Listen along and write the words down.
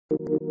Hello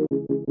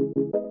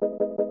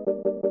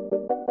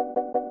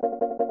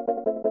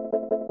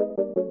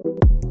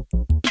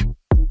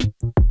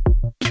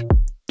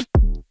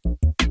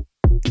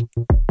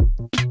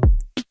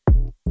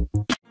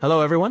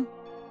everyone!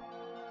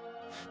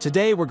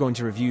 Today we're going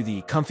to review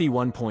the COMFEE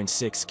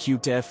 1.6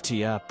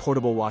 Cu.ft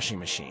portable washing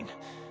machine,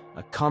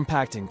 a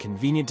compact and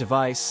convenient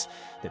device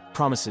that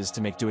promises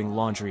to make doing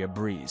laundry a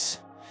breeze.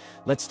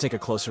 Let's take a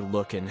closer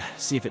look and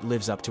see if it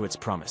lives up to its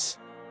promise.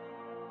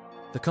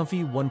 The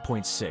COMFEE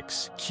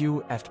 1.6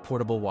 Cu.ft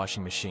portable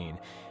washing machine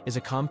is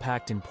a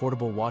compact and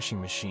portable washing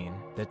machine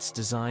that's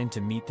designed to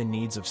meet the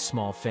needs of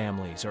small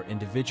families or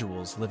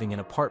individuals living in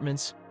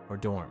apartments or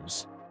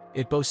dorms.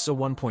 It boasts a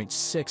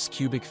 1.6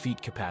 cubic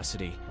feet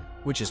capacity,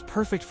 which is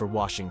perfect for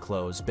washing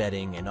clothes,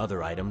 bedding, and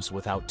other items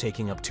without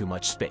taking up too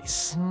much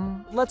space.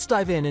 Let's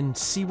dive in and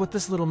see what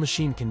this little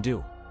machine can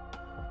do.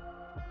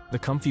 The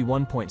COMFEE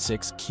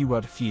 1.6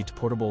 Cu.ft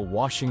portable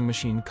washing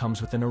machine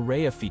comes with an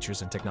array of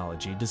features and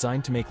technology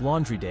designed to make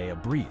laundry day a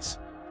breeze.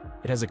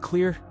 It has a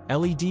clear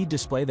LED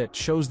display that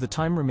shows the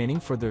time remaining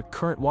for the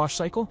current wash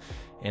cycle,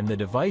 and the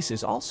device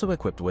is also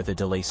equipped with a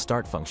delay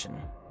start function,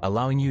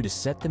 allowing you to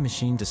set the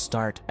machine to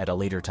start at a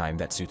later time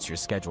that suits your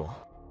schedule.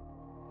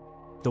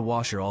 The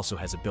washer also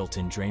has a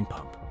built-in drain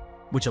pump,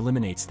 which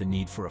eliminates the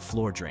need for a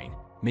floor drain,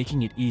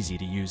 making it easy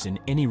to use in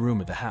any room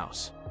of the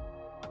house.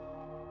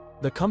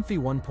 The COMFEE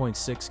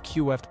 1.6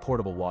 Cu.ft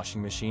portable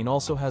washing machine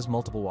also has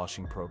multiple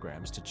washing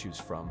programs to choose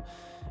from,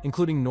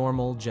 including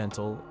normal,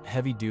 gentle,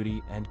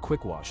 heavy-duty, and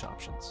quick wash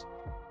options.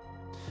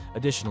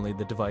 Additionally,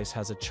 the device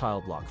has a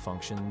child lock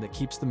function that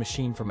keeps the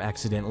machine from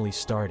accidentally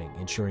starting,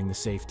 ensuring the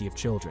safety of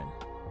children.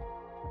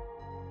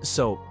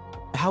 So,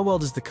 how well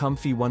does the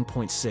COMFEE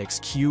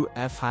 1.6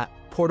 Cu.ft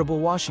portable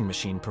washing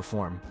machine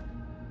perform?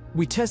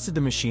 We tested the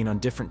machine on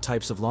different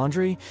types of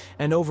laundry,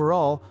 and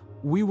overall,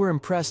 we were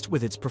impressed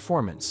with its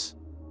performance.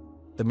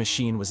 The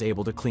machine was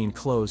able to clean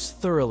clothes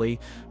thoroughly,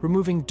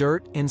 removing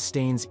dirt and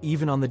stains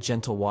even on the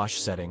gentle wash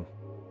setting.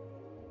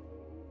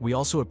 We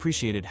also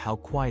appreciated how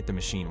quiet the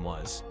machine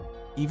was,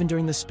 even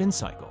during the spin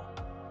cycle.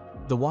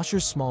 The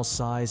washer's small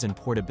size and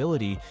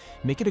portability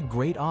make it a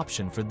great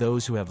option for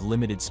those who have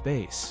limited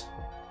space.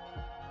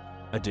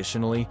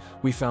 Additionally,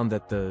 we found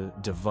that the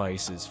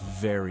device is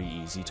very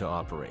easy to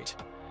operate.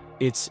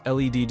 Its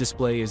LED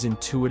display is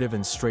intuitive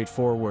and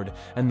straightforward,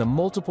 and the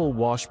multiple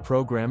wash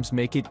programs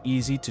make it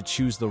easy to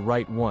choose the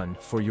right one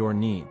for your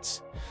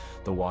needs.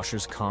 The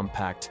washer's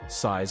compact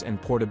size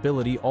and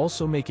portability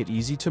also make it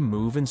easy to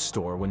move and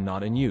store when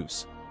not in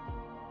use.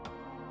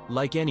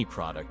 Like any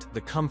product, the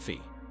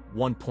COMFEE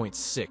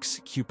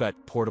 1.6 Cu.ft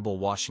portable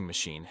washing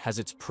machine has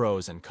its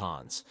pros and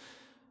cons.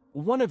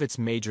 One of its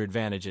major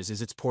advantages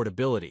is its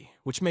portability,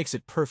 which makes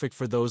it perfect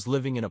for those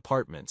living in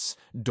apartments,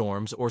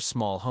 dorms, or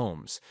small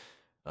homes.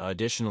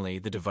 Additionally,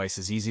 the device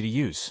is easy to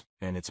use,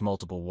 and its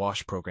multiple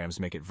wash programs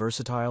make it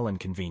versatile and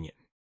convenient.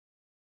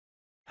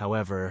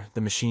 However, the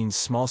machine's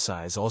small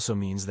size also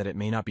means that it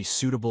may not be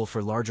suitable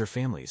for larger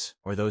families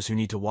or those who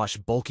need to wash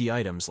bulky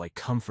items like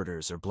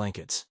comforters or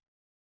blankets.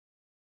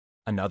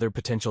 Another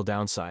potential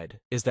downside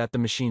is that the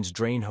machine's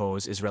drain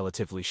hose is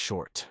relatively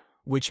short,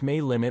 which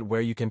may limit where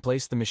you can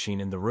place the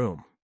machine in the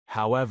room.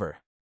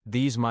 However,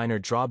 these minor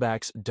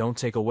drawbacks don't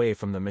take away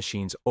from the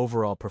machine's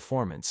overall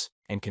performance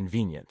and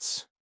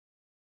convenience.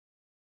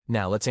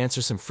 Now let's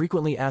answer some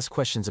frequently asked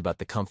questions about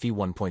the COMFEE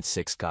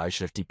 1.6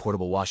 Cu.ft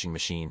portable washing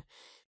machine.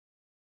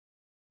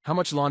 How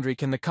much laundry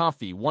can the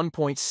COMFEE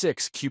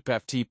 1.6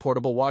 Cu.ft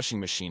portable washing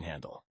machine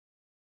handle?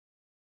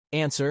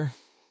 Answer: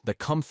 the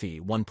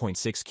COMFEE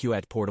 1.6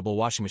 Cu.ft portable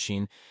washing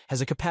machine has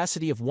a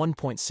capacity of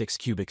 1.6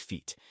 cubic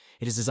feet.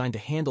 It is designed to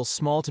handle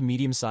small to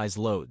medium-sized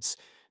loads,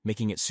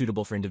 making it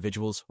suitable for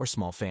individuals or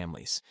small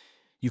families.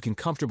 You can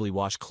comfortably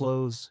wash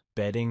clothes,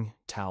 bedding,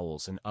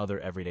 towels, and other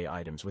everyday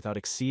items without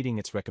exceeding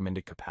its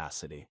recommended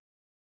capacity.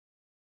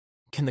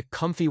 Can the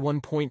COMFEE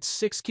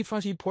 1.6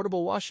 Cu.ft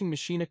portable washing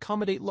machine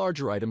accommodate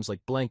larger items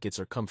like blankets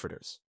or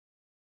comforters?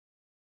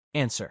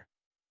 Answer: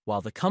 while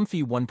the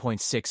COMFEE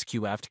 1.6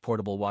 Cu.ft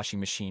portable washing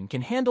machine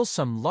can handle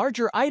some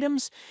larger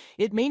items,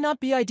 it may not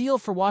be ideal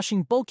for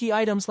washing bulky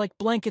items like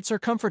blankets or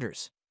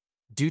comforters.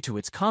 Due to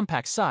its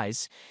compact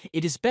size,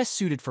 it is best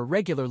suited for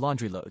regular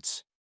laundry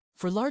loads.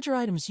 For larger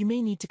items, you may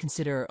need to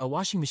consider a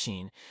washing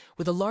machine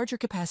with a larger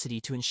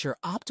capacity to ensure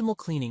optimal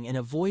cleaning and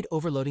avoid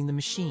overloading the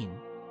machine.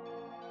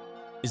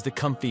 Is the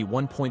COMFEE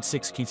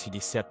 1.6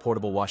 Cu.ft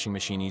portable washing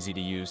machine easy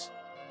to use?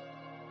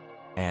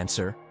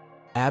 Answer: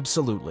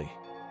 absolutely.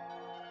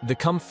 The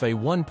COMFEE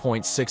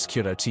 1.6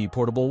 Cu.ft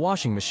portable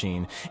washing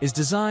machine is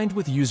designed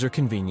with user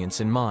convenience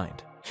in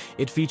mind.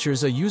 It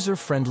features a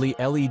user-friendly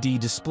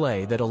LED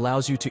display that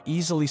allows you to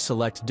easily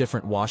select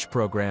different wash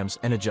programs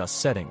and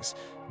adjust settings.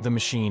 The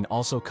machine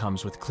also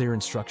comes with clear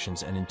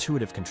instructions and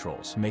intuitive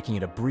controls, making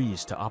it a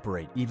breeze to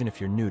operate even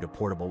if you're new to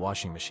portable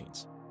washing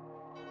machines.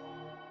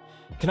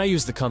 Can I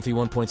use the COMFEE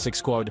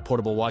 1.6 Cu.ft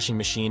portable washing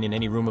machine in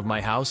any room of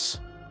my house?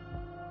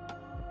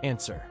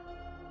 Answer: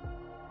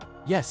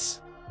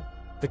 yes.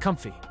 The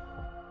COMFEE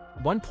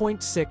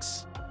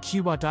 1.6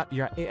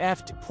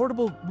 Cu.ft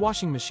portable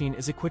washing machine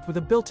is equipped with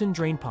a built-in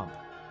drain pump,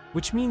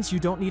 which means you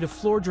don't need a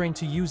floor drain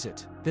to use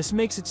it. This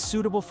makes it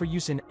suitable for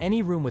use in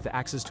any room with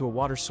access to a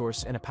water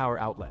source and a power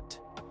outlet.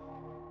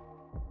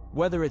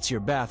 Whether it's your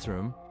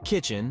bathroom,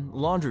 kitchen,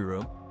 laundry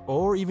room,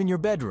 or even your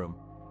bedroom,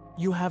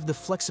 you have the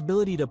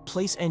flexibility to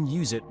place and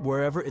use it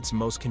wherever it's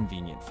most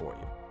convenient for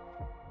you.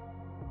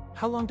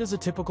 How long does a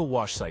typical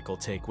wash cycle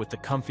take with the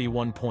COMFEE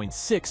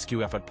 1.6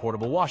 Cu.ft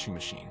portable washing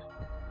machine?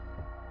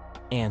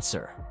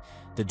 Answer: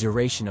 the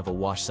duration of a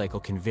wash cycle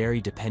can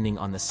vary depending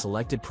on the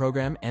selected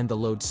program and the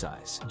load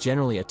size.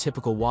 Generally, a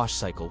typical wash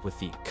cycle with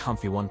the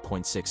COMFEE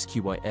 1.6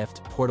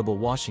 Cu.ft portable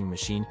washing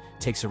machine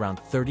takes around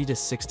 30 to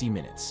 60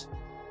 minutes.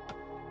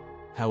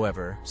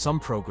 However, some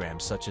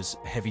programs such as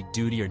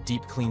heavy-duty or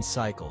deep clean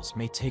cycles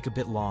may take a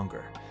bit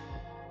longer.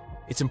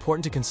 It's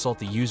important to consult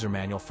the user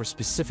manual for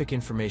specific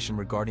information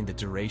regarding the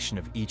duration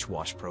of each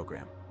wash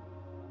program.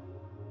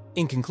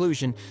 In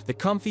conclusion, the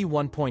COMFEE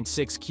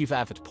 1.6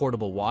 Cu.ft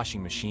portable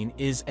washing machine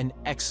is an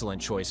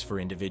excellent choice for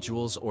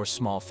individuals or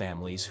small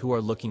families who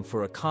are looking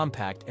for a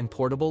compact and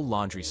portable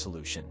laundry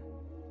solution.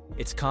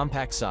 Its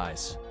compact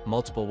size,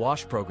 multiple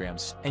wash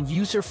programs, and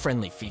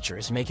user-friendly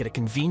features make it a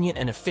convenient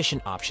and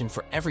efficient option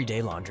for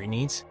everyday laundry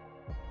needs.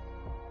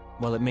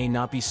 While it may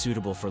not be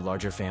suitable for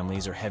larger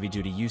families or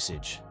heavy-duty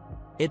usage,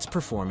 its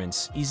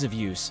performance, ease of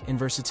use, and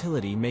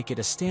versatility make it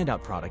a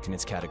standout product in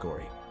its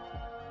category.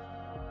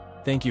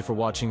 Thank you for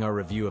watching our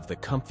review of the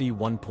COMFEE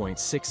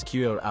 1.6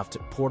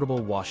 Cu.ft portable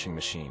washing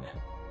machine.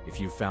 If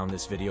you found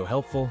this video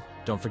helpful,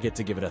 don't forget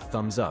to give it a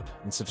thumbs up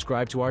and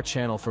subscribe to our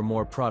channel for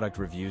more product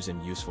reviews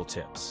and useful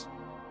tips.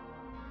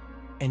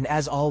 And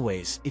as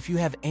always, if you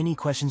have any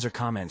questions or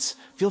comments,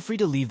 feel free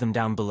to leave them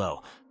down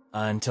below.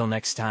 Until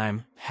next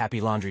time,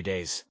 happy laundry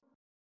days.